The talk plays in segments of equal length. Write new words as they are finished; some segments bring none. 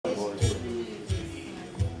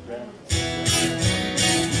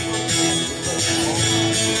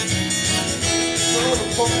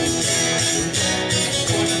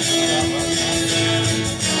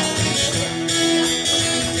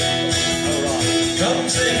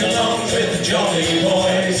sing along with the Jolly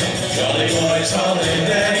Boys on the Jolly Boys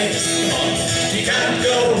holiday. Come on, you can't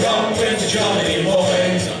go wrong with the Jolly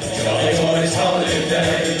Boys on the Jolly Boys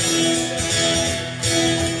holiday.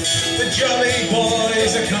 The Jolly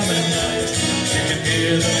Boys are coming, you can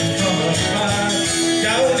hear them from afar,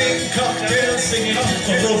 downing cocktails, singing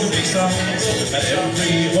for rugby songs at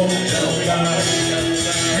every hotel bar.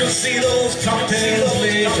 You'll see those cocktails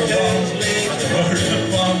later on, poured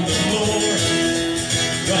up on the floor,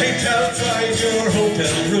 right outside your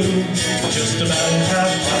hotel room, just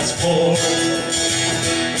about 4:30.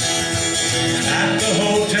 At the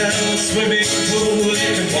hotel swimming pool,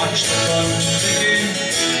 you can watch the fun begin,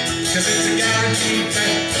 'cause it's a guaranteed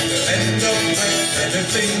bet that they'll end up wet and they'll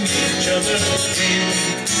sing each other in.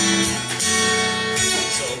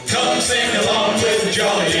 So come sing along with the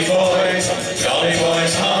Jolly Boys on the Jolly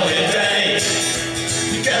Boys holiday.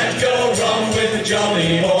 You can't go wrong with the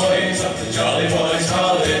Jolly Boys on the Jolly Boys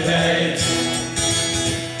holiday.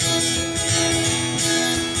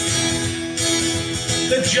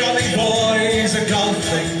 The Jolly Boys are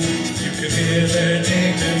golfing, you can hear their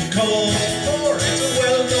native calls, for it's a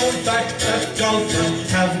well-known fact that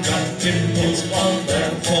golfers have got dimples on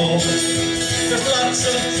their balls. There's lots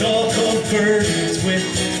of talk of birdies with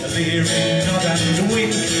a leering nod and a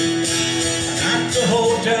wink, and at the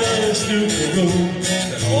hotel snooker room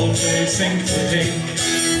they'll always sink the pink.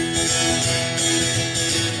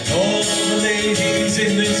 And all the ladies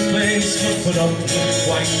in this place will put up with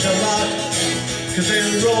quite a lot, 'cause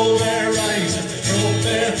they'll roll their eyes as they stroke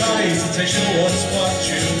their thighs and say, show us what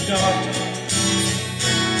you've got.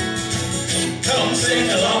 Come sing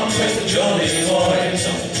along with the Jolly Boys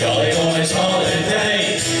on the Jolly Boys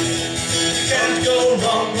holiday. You can't go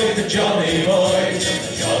wrong with the Jolly Boys on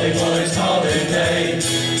the Jolly Boys holiday.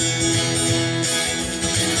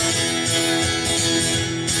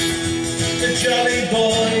 The Jolly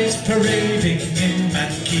Boys parading in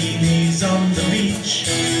mankinis on the beach.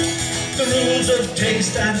 The rules of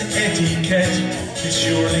taste and etiquette this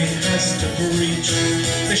surely has to breach.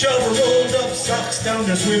 They shove rolled up socks down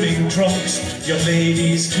their swimming trunks, young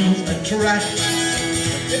ladies to attract.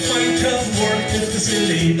 It might have worked if the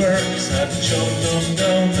silly Burks had shoved them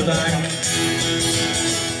down the back.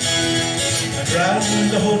 And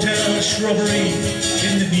round the hotel shrubbery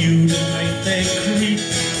in the nude night they creep,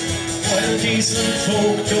 while decent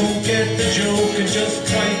folk don't get the joke and just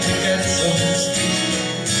try to get some sleep.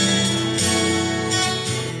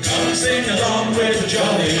 Sing along with the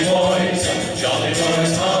Jolly Boys on the Jolly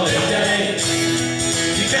Boys holiday.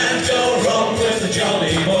 You can't go wrong with the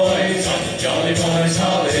Jolly Boys on the Jolly Boys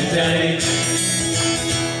holiday.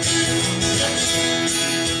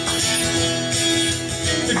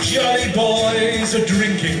 The Jolly Boys are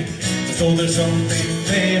drinking as though there's something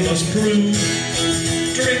they must prove.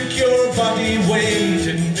 Drink your body weight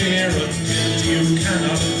in beer until you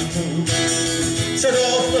cannot move. Set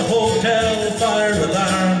off the hotel fire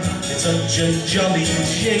alarm, it's such a jolly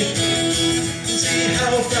shape. See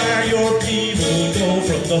how far your pee will go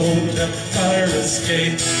from the hotel fire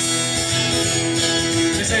escape.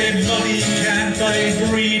 They say money can't buy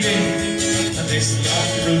breeding, and this lot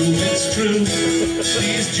through it's true.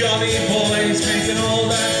 These Jolly Boys making all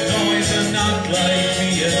that noise are not like me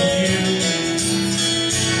and you.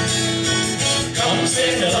 Come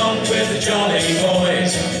sing along with the Jolly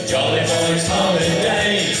Boys on the Jolly Boys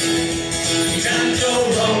holiday. You can't go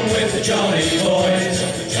wrong with the Jolly Boys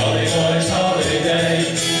on the Jolly Boys holiday.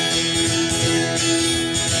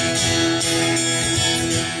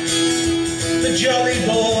 The Jolly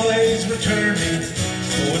Boys returning,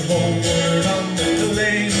 going homeward on the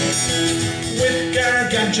lane, with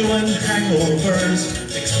gargantuan hangovers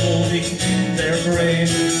exploding in their brain.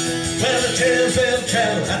 Well, the tales they'll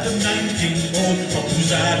tell at the 19th hole of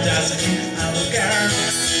Buzard as in Algar,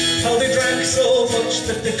 how they drank so much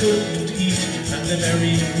that they couldn't eat and they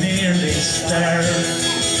very nearly starved.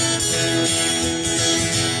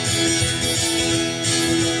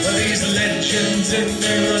 Well, these legends in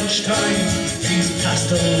their lunchtime, these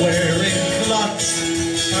pastel-wearing clots,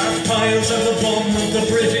 are piles of the bum of the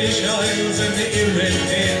British Isles and they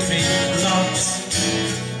irritate me lots.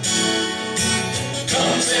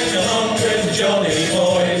 Come sing along with the Jolly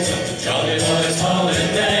Boys on the Jolly Boys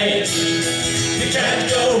holiday. You can't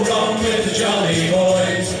go wrong with the Jolly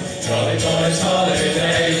Boys on the Jolly Boys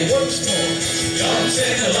holiday. Once more, come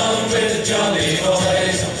sing along with the